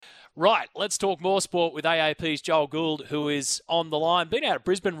Right, let's talk more sport with AAP's Joel Gould, who is on the line. Been out at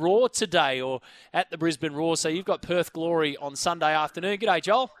Brisbane Roar today, or at the Brisbane Roar, so you've got Perth Glory on Sunday afternoon. G'day,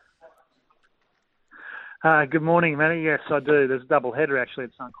 Joel. Good morning, Matty. Yes, I do. There's a double header actually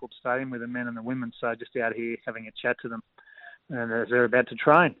at Suncorp Stadium with the men and the women, so just out here having a chat to them, and they're about to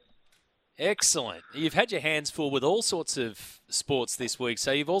train. Excellent. You've had your hands full with all sorts of sports this week,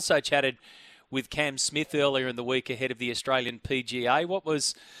 so you've also chatted with Cam Smith earlier in the week ahead of the Australian PGA.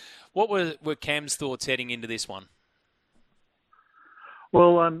 What were Cam's thoughts heading into this one?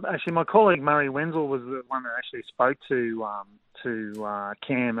 Well, actually, my colleague Murray Wenzel was the one that actually spoke to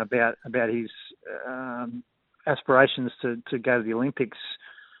Cam about his aspirations to go to the Olympics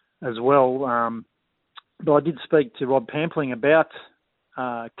as well. But I did speak to Rob Pampling about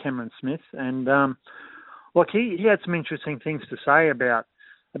Cameron Smith, and he had some interesting things to say about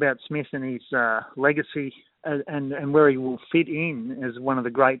Smith and his legacy and where he will fit in as one of the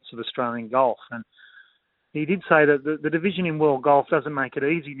greats of Australian golf. And he did say that the division in world golf doesn't make it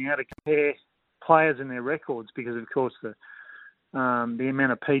easy now to compare players and their records because, of course, the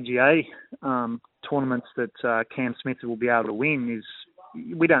amount of PGA tournaments that Cam Smith will be able to win is,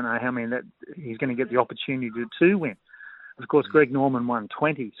 we don't know how many that he's going to get the opportunity to win. Of course, Greg Norman won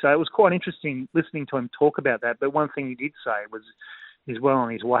 20. So it was quite interesting listening to him talk about that. But one thing he did say was he's well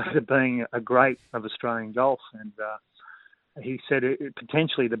on his way to being a great of Australian golf. And he said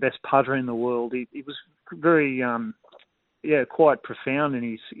potentially the best putter in the world. He was very, quite profound in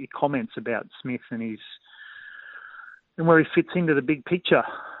his comments about Smith and where he fits into the big picture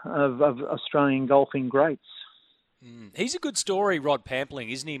of Australian golfing greats. He's a good story, Rod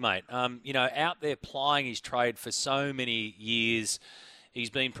Pampling, isn't he, mate? Out there plying his trade for so many years. He's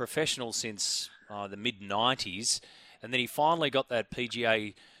been professional since the mid-90s, and then he finally got that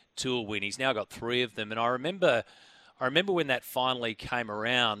PGA Tour win. He's now got 3 of them, and I remember when that finally came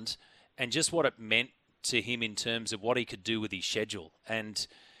around and just what it meant to him in terms of what he could do with his schedule. And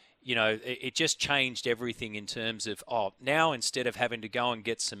it just changed everything in terms of, now instead of having to go and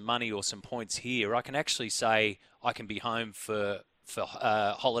get some money or some points here, I can actually say I can be home for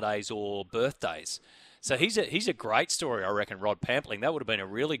holidays or birthdays. So he's a great story, I reckon, Rod Pampling. That would have been a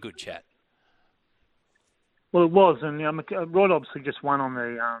really good chat. Well, it was, and Rod obviously just won on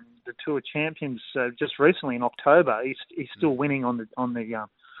the Tour Champions just recently in October. He's still winning on the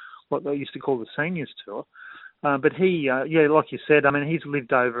what they used to call the Seniors Tour. But he, like you said, he's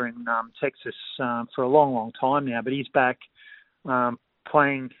lived over in Texas for a long, long time now. But he's back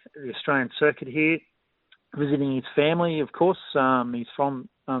playing the Australian circuit here, visiting his family, of course. He's from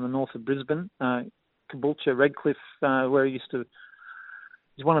the north of Brisbane, Caboolture, Redcliffe, where he used to.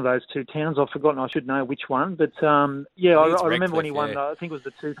 He's one of those 2 towns. I've forgotten. I should know which one. But I remember when he won. I think it was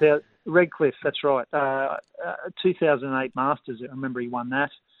the 2000 Redcliffe. That's right. 2008 Masters. I remember he won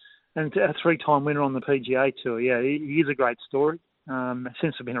that. And a 3-time winner on the PGA Tour. Yeah, he is a great story.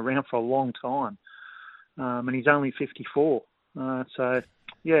 Since I've been around for a long time. And he's only 54. So,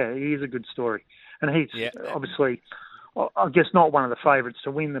 yeah, he is a good story. And he's obviously, I guess, not one of the favourites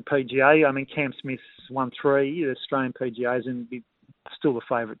to win the PGA. Cam Smith's won 3 Australian PGAs and be still the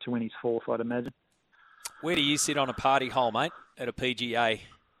favourite to win his 4th, I'd imagine. Where do you sit on a party hole, mate, at a PGA?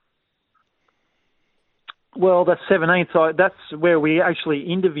 Well, that's 17th. That's where we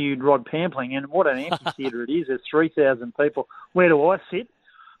actually interviewed Rod Pampling, and what an amphitheatre it is. There's 3,000 people. Where do I sit?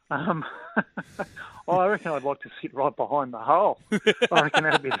 I reckon I'd like to sit right behind the hole. I reckon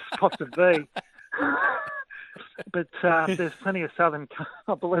that'd be the spot to be. But there's plenty of southern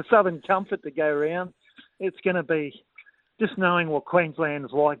comfort to go around. It's going to be just knowing what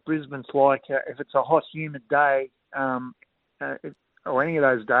Queensland's like, Brisbane's like. If it's a hot, humid day, or any of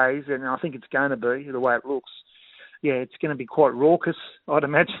those days, and I think it's going to be, the way it looks, it's going to be quite raucous, I'd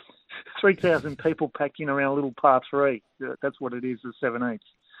imagine. 3,000 people packed in around a little par 3. That's what it is, the 17th.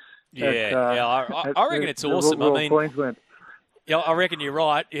 I reckon it's awesome. Queensland. Yeah, I reckon you're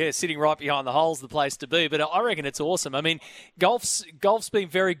right. Yeah, sitting right behind the hole's the place to be. But I reckon it's awesome. Golf's been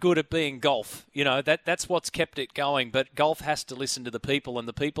very good at being golf. That's what's kept it going. But golf has to listen to the people, and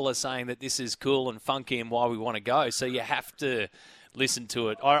the people are saying that this is cool and funky and why we want to go. So you have to listen to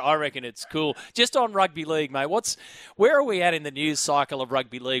it. I reckon it's cool. Just on rugby league, mate, where are we at in the news cycle of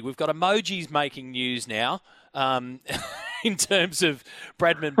rugby league? We've got emojis making news now in terms of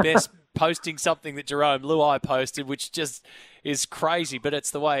Bradman Best posting something that Jerome Luai posted, which just is crazy, but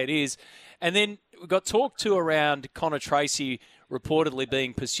it's the way it is. And then we've got talk too around Connor Tracy reportedly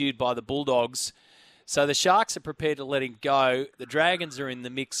being pursued by the Bulldogs. So the Sharks are prepared to let him go. The Dragons are in the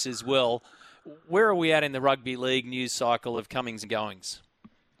mix as well. Where are we at in the rugby league news cycle of comings and goings?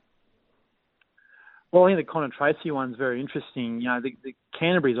 Well, I think the Connor Tracy one's very interesting. The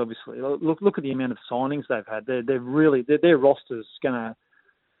Canterbury's obviously look at the amount of signings they've had. Their roster's going to.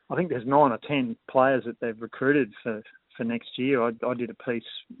 I think there's 9 or 10 players that they've recruited for next year. I did a piece.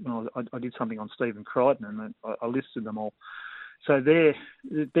 I did something on Stephen Crichton, and I listed them all. So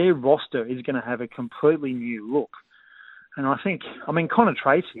their roster is going to have a completely new look. And Connor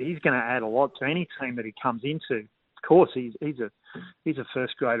Tracy, he's going to add a lot to any team that he comes into. Of course, he's a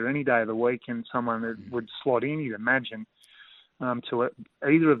first grader any day of the week, and someone that would slot in, you'd imagine, to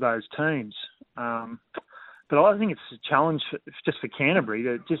either of those teams. But I think it's a challenge just for Canterbury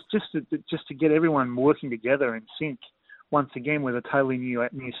to get everyone working together in sync once again with a totally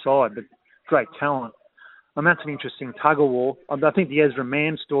new side, but great talent. And that's an interesting tug-of-war. I think the Ezra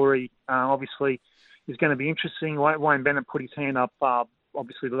Mam story, obviously, is going to be interesting. Wayne Bennett put his hand up,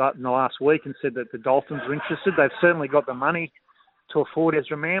 obviously, in the last week and said that the Dolphins are interested. They've certainly got the money to afford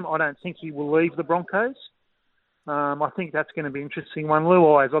Ezra Mam. I don't think he will leave the Broncos. I think that's going to be an interesting one.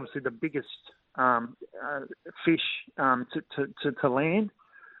 Luai is obviously the biggest fish to land.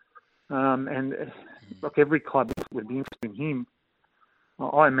 And look, every club would be interested in him.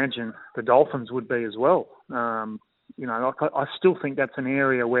 I imagine the Dolphins would be as well. I still think that's an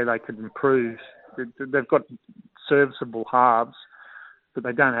area where they could improve. They've got serviceable halves, but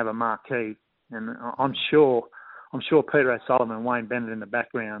they don't have a marquee. And I'm sure Peter O'Sullivan and Wayne Bennett in the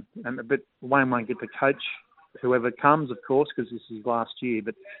background. But Wayne won't get to coach whoever comes, of course, because this is his last year.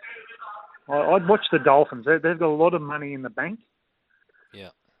 But I'd watch the Dolphins. They've got a lot of money in the bank. Yeah.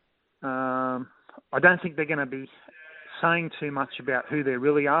 I don't think they're going to be saying too much about who they're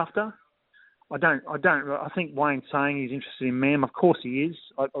really after. I think Wayne's saying he's interested in Mam. Of course he is.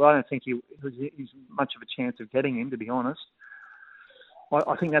 I don't think he's much of a chance of getting him, to be honest.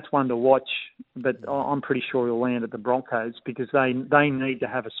 I think that's one to watch, but I'm pretty sure he'll land at the Broncos because they need to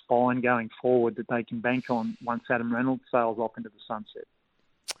have a spine going forward that they can bank on once Adam Reynolds sails off into the sunset.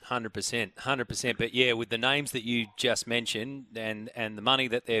 100%. But yeah, with the names that you just mentioned and the money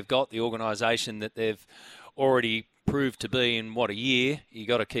that they've got, the organisation that they've already proved to be in, a year, you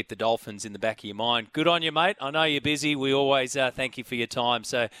got to keep the Dolphins in the back of your mind. Good on you, mate. I know you're busy. We always thank you for your time.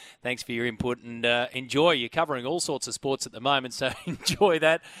 So thanks for your input and enjoy. You're covering all sorts of sports at the moment, so enjoy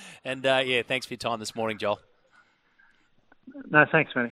that. And thanks for your time this morning, Joel. No, thanks, man.